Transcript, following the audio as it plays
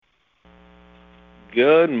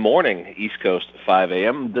Good morning, East Coast 5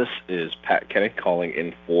 a.m. This is Pat Kenny calling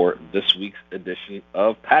in for this week's edition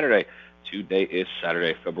of Patterday. Today is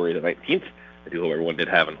Saturday, February the 19th. I do hope everyone did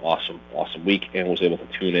have an awesome week and was able to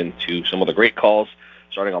tune in to some of the great calls,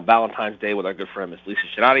 starting on Valentine's Day with our good friend, Miss Lisa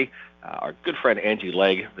Shinati, our good friend, Angie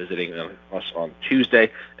Legg, visiting us on Tuesday,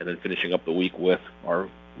 and then finishing up the week with our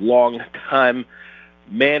long-time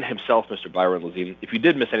man himself, Mr. Byron Lazine. If you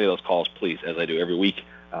did miss any of those calls, please, as I do every week,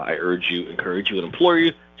 I urge you, encourage you, and implore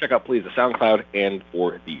you, check out, please, the SoundCloud and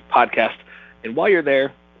or the podcast. And while you're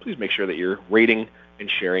there, please make sure that you're rating and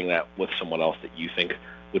sharing that with someone else that you think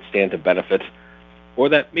would stand to benefit, or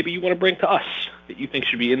that maybe you want to bring to us, that you think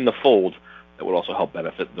should be in the fold, that would also help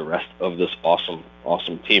benefit the rest of this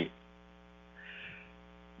awesome team.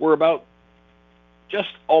 We're about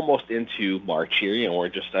just almost into March here. You know, we're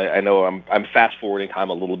just, I know I'm fast forwarding time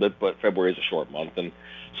a little bit, but February is a short month, and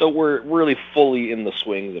so we're really fully in the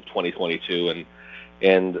swings of 2022,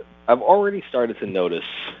 and I've already started to notice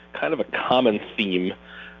kind of a common theme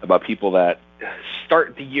about people that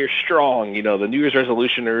start the year strong. You know, the New Year's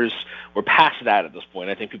resolutioners, we're past that at this point.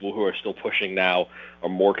 I think people who are still pushing now are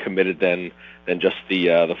more committed than just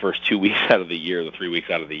the first 2 weeks out of the year, the 3 weeks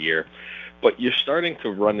out of the year. But you're starting to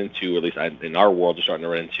run into, at least in our world, you're starting to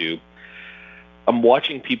run into, I'm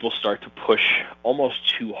watching people start to push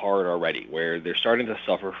almost too hard already, where they're starting to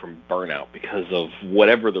suffer from burnout because of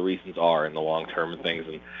whatever the reasons are in the long term and things,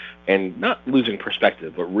 and not losing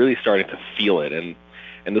perspective, but really starting to feel it. And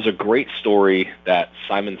there's a great story that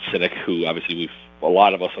Simon Sinek, who obviously a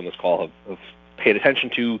lot of us on this call have paid attention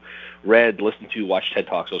to, read, listened to, watched TED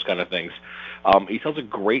Talks, those kind of things. He tells a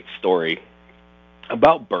great story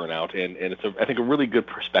about burnout, and it's I think a really good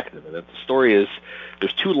perspective. And the story is,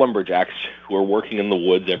 there's two lumberjacks who are working in the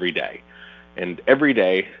woods every day, and every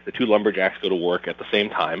day the two lumberjacks go to work at the same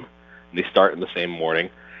time, and they start in the same morning,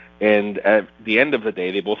 and at the end of the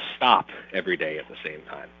day they both stop every day at the same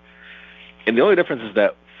time. And the only difference is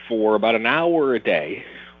that for about an hour a day,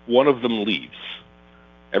 one of them leaves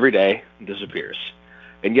every day and disappears,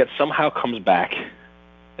 and yet somehow comes back,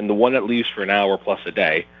 and the one that leaves for an hour plus a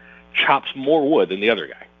day chops more wood than the other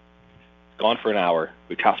guy. Gone for an hour,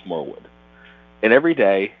 who chops more wood. And every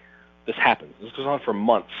day, this happens. This goes on for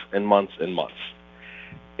months and months and months.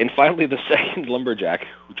 And finally, the second lumberjack,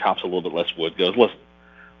 who chops a little bit less wood, goes, listen,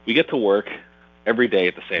 we get to work every day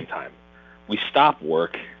at the same time. We stop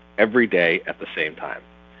work every day at the same time.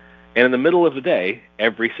 And in the middle of the day,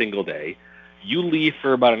 every single day, you leave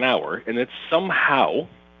for about an hour, and it's somehow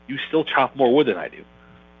you still chop more wood than I do.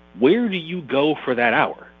 Where do you go for that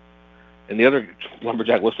hour? And the other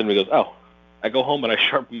lumberjack looks at me and goes, oh, I go home and I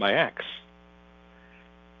sharpen my axe.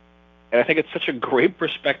 And I think it's such a great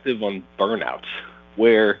perspective on burnout,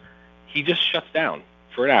 where he just shuts down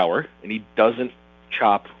for an hour and he doesn't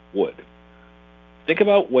chop wood. Think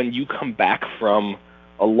about when you come back from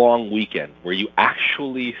a long weekend where you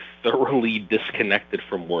actually thoroughly disconnected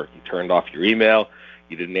from work. You turned off your email,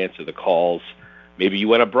 you didn't answer the calls. Maybe you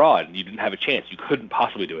went abroad and you didn't have a chance. You couldn't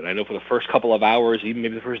possibly do it. I know for the first couple of hours, even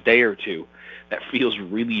maybe the first day or two, that feels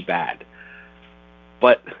really bad.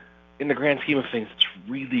 But in the grand scheme of things, it's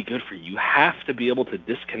really good for you. You have to be able to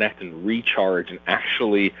disconnect and recharge and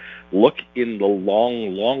actually look in the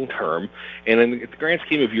long term. And in the grand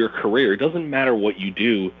scheme of your career, it doesn't matter what you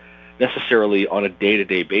do necessarily on a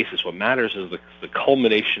day-to-day basis. What matters is the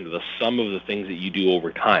culmination of the sum of the things that you do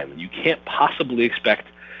over time. And you can't possibly expect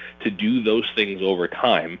to do those things over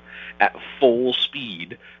time at full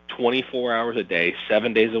speed, 24 hours a day,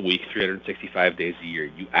 7 days a week, 365 days a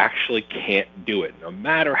year. You actually can't do it. No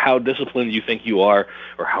matter how disciplined you think you are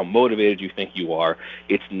or how motivated you think you are,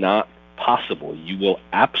 it's not possible. You will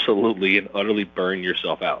absolutely and utterly burn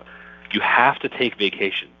yourself out. You have to take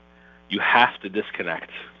vacation. You have to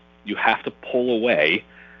disconnect. You have to pull away,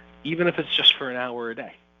 even if it's just for an hour a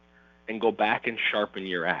day, and go back and sharpen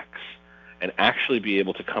your axe, and actually be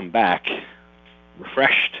able to come back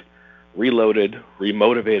refreshed, reloaded,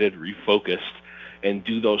 remotivated, refocused, and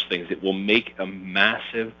do those things. It will make a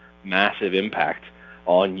massive impact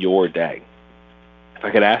on your day. If I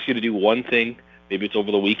could ask you to do one thing, maybe it's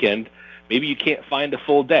over the weekend, maybe you can't find a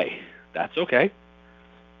full day. That's okay.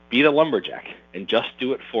 Be the lumberjack and just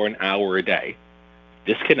do it for an hour a day.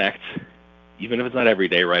 Disconnect, even if it's not every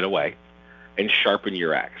day right away, and sharpen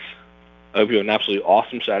your axe. I hope you have an absolutely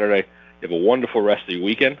awesome Saturday. You have a wonderful rest of your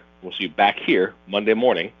weekend. We'll see you back here Monday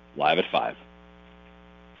morning, live at 5.